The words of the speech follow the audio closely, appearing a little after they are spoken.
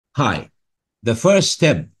Hi. The first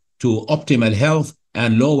step to optimal health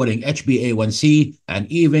and lowering HbA1c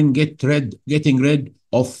and even getting rid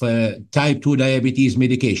of type 2 diabetes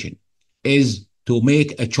medication is to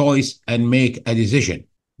make a choice and make a decision.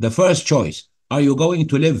 The first choice, are you going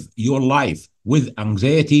to live your life with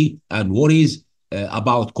anxiety and worries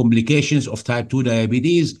about complications of type 2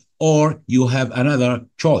 diabetes, or you have another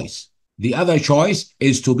choice? The other choice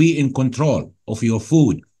is to be in control of your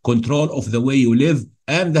food, control of the way you live,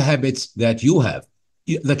 and the habits that you have.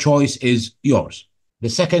 The choice is yours. The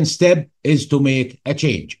second step is to make a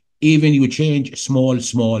change. Even you change small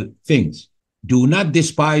things. Do not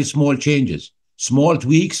despise small changes. Small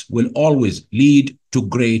tweaks will always lead to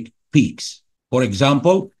great peaks. For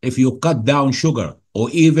example, if you cut down sugar or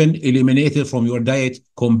even eliminate it from your diet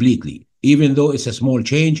completely, even though it's a small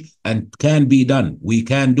change and can be done, we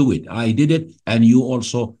can do it. I did it, and you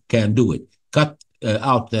also can do it. Cut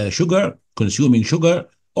out sugar, consuming sugar,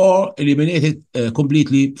 or eliminate it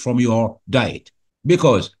completely from your diet,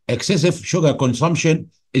 because excessive sugar consumption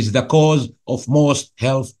is the cause of most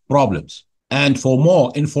health problems. And for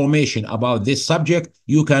more information about this subject,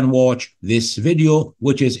 you can watch this video,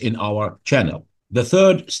 which is in our channel. The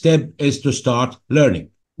third step is to start learning.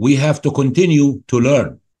 We have to continue to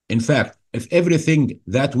learn. In fact, if everything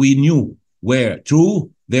that we knew were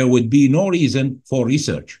true, there would be no reason for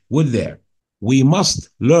research, would there? We must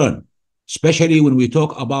learn, especially when we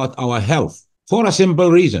talk about our health, for a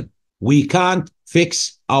simple reason. We can't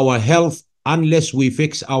fix our health unless we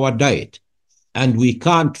fix our diet. And we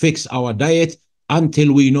can't fix our diet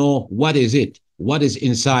until we know what is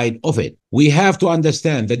inside of it. We have to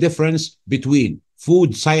understand the difference between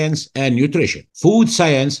food science and nutrition. Food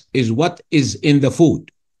science is what is in the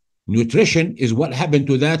food. Nutrition is what happened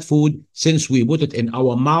to that food since we put it in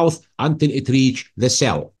our mouth until it reached the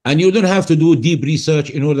cell. And you don't have to do deep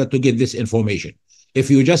research in order to get this information. If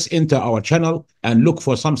you just enter our channel and look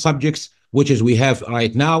for some subjects, which is we have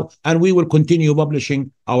right now, and we will continue publishing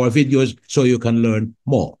our videos so you can learn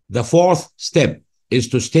more. The fourth step is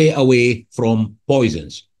to stay away from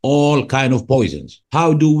poisons, all kind of poisons.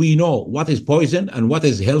 How do we know what is poison and what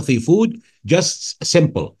is healthy food? Just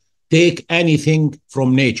simple. Take anything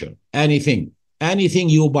from nature, anything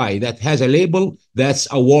you buy that has a label, that's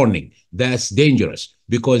a warning, that's dangerous,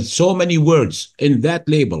 because so many words in that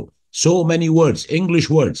label, so many words, English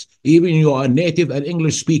words, even you are a native and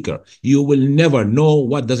English speaker, you will never know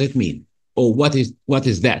what does it mean, or what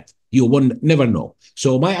is that. You will never know.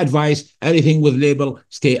 So my advice, anything with label,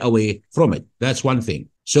 stay away from it. That's one thing.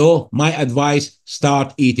 So my advice,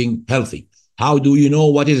 start eating healthy. How do you know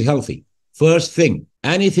what is healthy? First thing,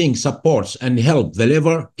 anything supports and help the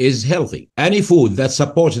liver is healthy. Any food that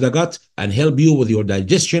supports the gut and help you with your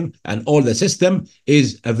digestion and all the system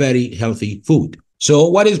is a very healthy food. So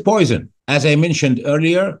what is poison? As I mentioned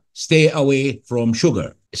earlier, stay away from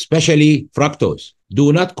sugar, especially fructose.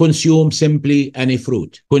 Do not consume simply any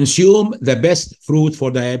fruit. Consume the best fruit for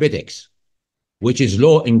diabetics, which is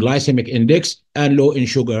low in glycemic index and low in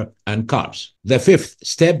sugar and carbs. The fifth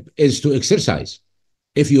step is to exercise.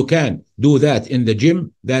 If you can do that in the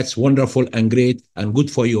gym, that's wonderful and great and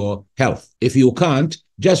good for your health. If you can't,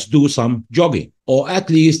 just do some jogging or at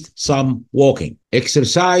least some walking.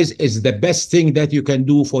 Exercise is the best thing that you can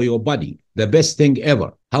do for your body, the best thing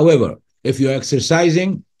ever. However, if you're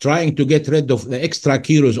exercising, trying to get rid of the extra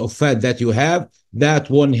kilos of fat that you have, that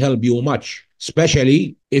won't help you much.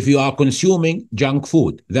 Especially if you are consuming junk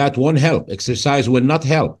food, that won't help. Exercise will not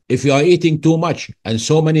help. If you are eating too much and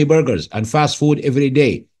so many burgers and fast food every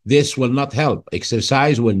day, this will not help.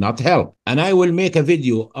 Exercise will not help. And I will make a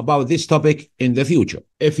video about this topic in the future.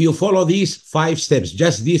 If you follow these 5 steps,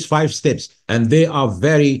 just these 5 steps, and they are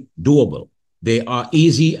very doable. They are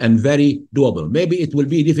easy and very doable. Maybe it will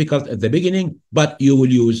be difficult at the beginning, but you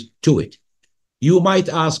will use to it. You might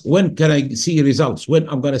ask, when can I see results? When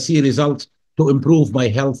I'm going to see results to improve my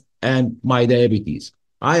health and my diabetes?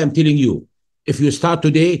 I am telling you, if you start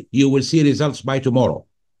today, you will see results by tomorrow.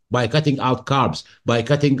 By cutting out carbs, by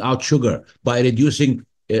cutting out sugar, by reducing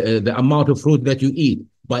the amount of fruit that you eat,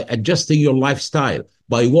 by adjusting your lifestyle,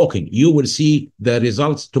 by walking, you will see the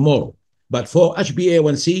results tomorrow. But for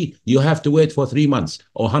HbA1c, you have to wait for 3 months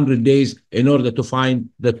or 100 days in order to find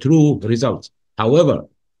the true results. However,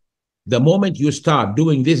 the moment you start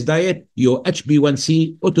doing this diet, your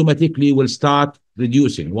HbA1c automatically will start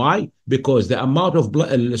reducing. Why? Because the amount of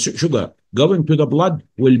sugar going to the blood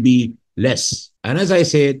will be less. And as I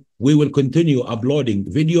said, we will continue uploading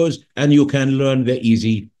videos and you can learn the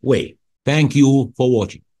easy way. Thank you for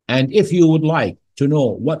watching. And if you would like to know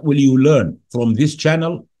what will you learn from this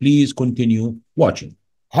channel, please continue watching.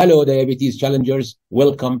 Hello, diabetes challengers.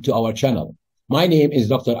 Welcome to our channel. My name is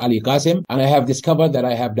Dr. Ali Qasim, and I have discovered that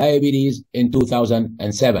I have diabetes in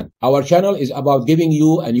 2007. Our channel is about giving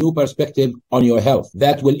you a new perspective on your health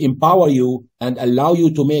that will empower you and allow you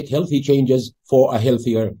to make healthy changes for a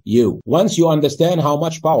healthier you. Once you understand how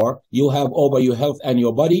much power you have over your health and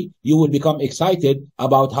your body, you will become excited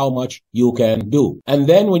about how much you can do. And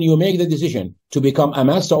then when you make the decision to become a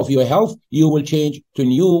master of your health, you will change to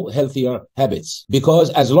new, healthier habits. Because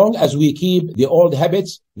as long as we keep the old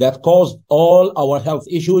habits that caused all our health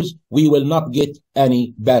issues, we will not get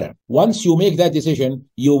any better. Once you make that decision,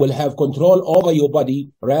 you will have control over your body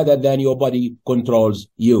rather than your body controls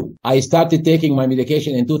you. I started taking my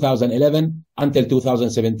medication in 2011 until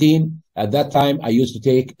 2017. At that time, I used to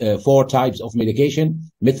take 4 types of medication: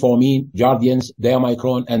 metformin, Jardiance,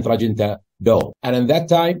 Diamicron, and Trajinta. And in that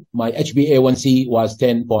time, my HbA1c was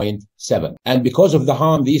 10.7. And because of the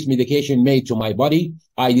harm these medication made to my body,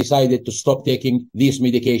 I decided to stop taking these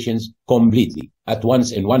medications completely. At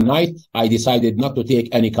once in one night, I decided not to take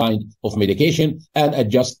any kind of medication and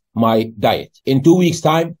adjust my diet. In 2 weeks'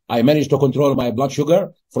 time, I managed to control my blood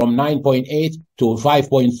sugar from 9.8 to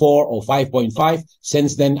 5.4 or 5.5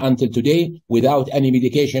 since then until today without any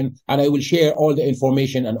medication. And I will share all the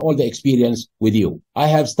information and all the experience with you. I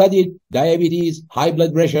have studied diabetes, high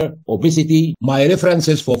blood pressure, obesity. My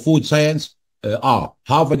references for food science are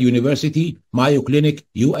Harvard University, Mayo Clinic,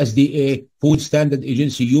 USDA, Food Standard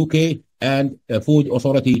Agency UK, and Food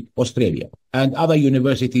Authority Australia, and other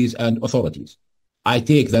universities and authorities. I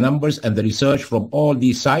take the numbers and the research from all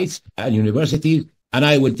these sites and universities, and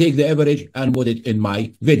I will take the average and put it in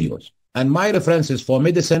my videos. And my references for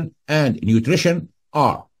medicine and nutrition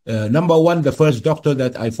are, number one, the first doctor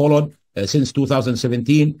that I followed since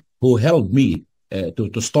 2017, who helped me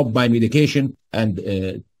to stop my medication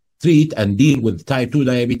and treat and deal with type 2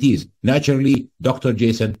 diabetes naturally, Dr.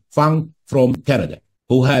 Jason Fung from Canada,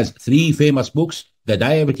 who has 3 famous books: The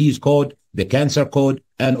Diabetes Code, The Cancer Code,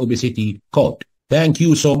 and Obesity Code. Thank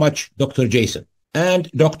you so much, Dr. Jason.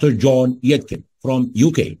 And Dr. John Yetkin from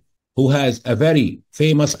UK, who has a very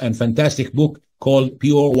famous and fantastic book called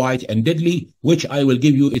Pure, White, and Deadly, which I will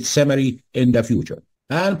give you its summary in the future.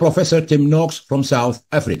 And Professor Tim Noakes from South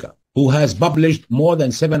Africa, who has published more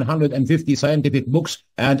than 750 scientific books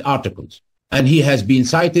and articles. And he has been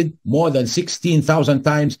cited more than 16,000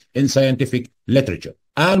 times in scientific literature.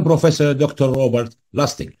 And Professor Dr. Robert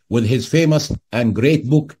Lustig, with his famous and great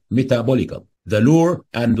book, Metabolical: The Lure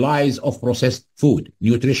and Lies of Processed Food,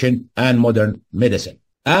 Nutrition, and Modern Medicine.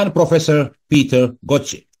 And Professor Peter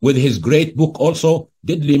Gøtzsche, with his great book also,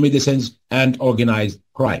 Deadly Medicines and Organized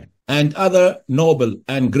Crime. And other noble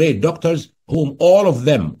and great doctors, whom all of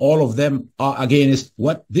them are against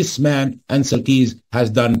what this man, Ansel Keys, has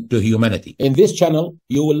done to humanity. In this channel,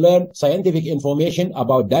 you will learn scientific information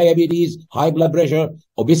about diabetes, high blood pressure,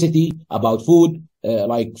 obesity, about food,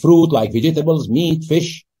 like fruit, like vegetables, meat,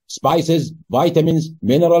 fish, spices, vitamins,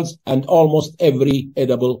 minerals, and almost every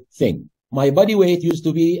edible thing. My body weight used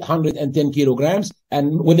to be 110 kilograms,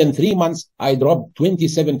 and within 3 months, I dropped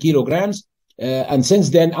 27 kilograms. And since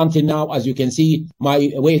then until now, as you can see,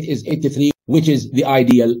 my weight is 83, which is the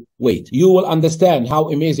ideal weight. You will understand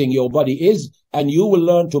how amazing your body is, and you will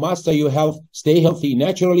learn to master your health, stay healthy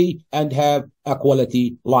naturally, and have a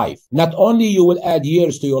quality life. Not only you will add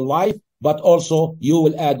years to your life, but also you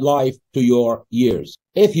will add life to your years.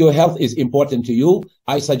 If your health is important to you,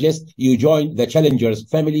 I suggest you join the Challengers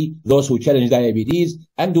family, those who challenge diabetes,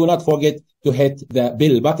 and do not forget to hit the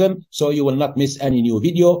bell button so you will not miss any new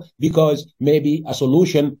video, because maybe a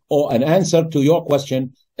solution or an answer to your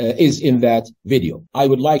question is in that video. I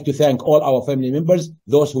would like to thank all our family members,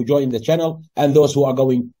 those who joined the channel and those who are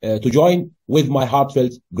going to join, with my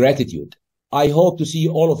heartfelt gratitude. I hope to see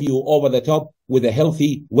all of you over the top with a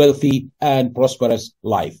healthy, wealthy, and prosperous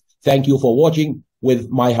life. Thank you for watching with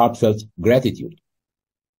my heartfelt gratitude.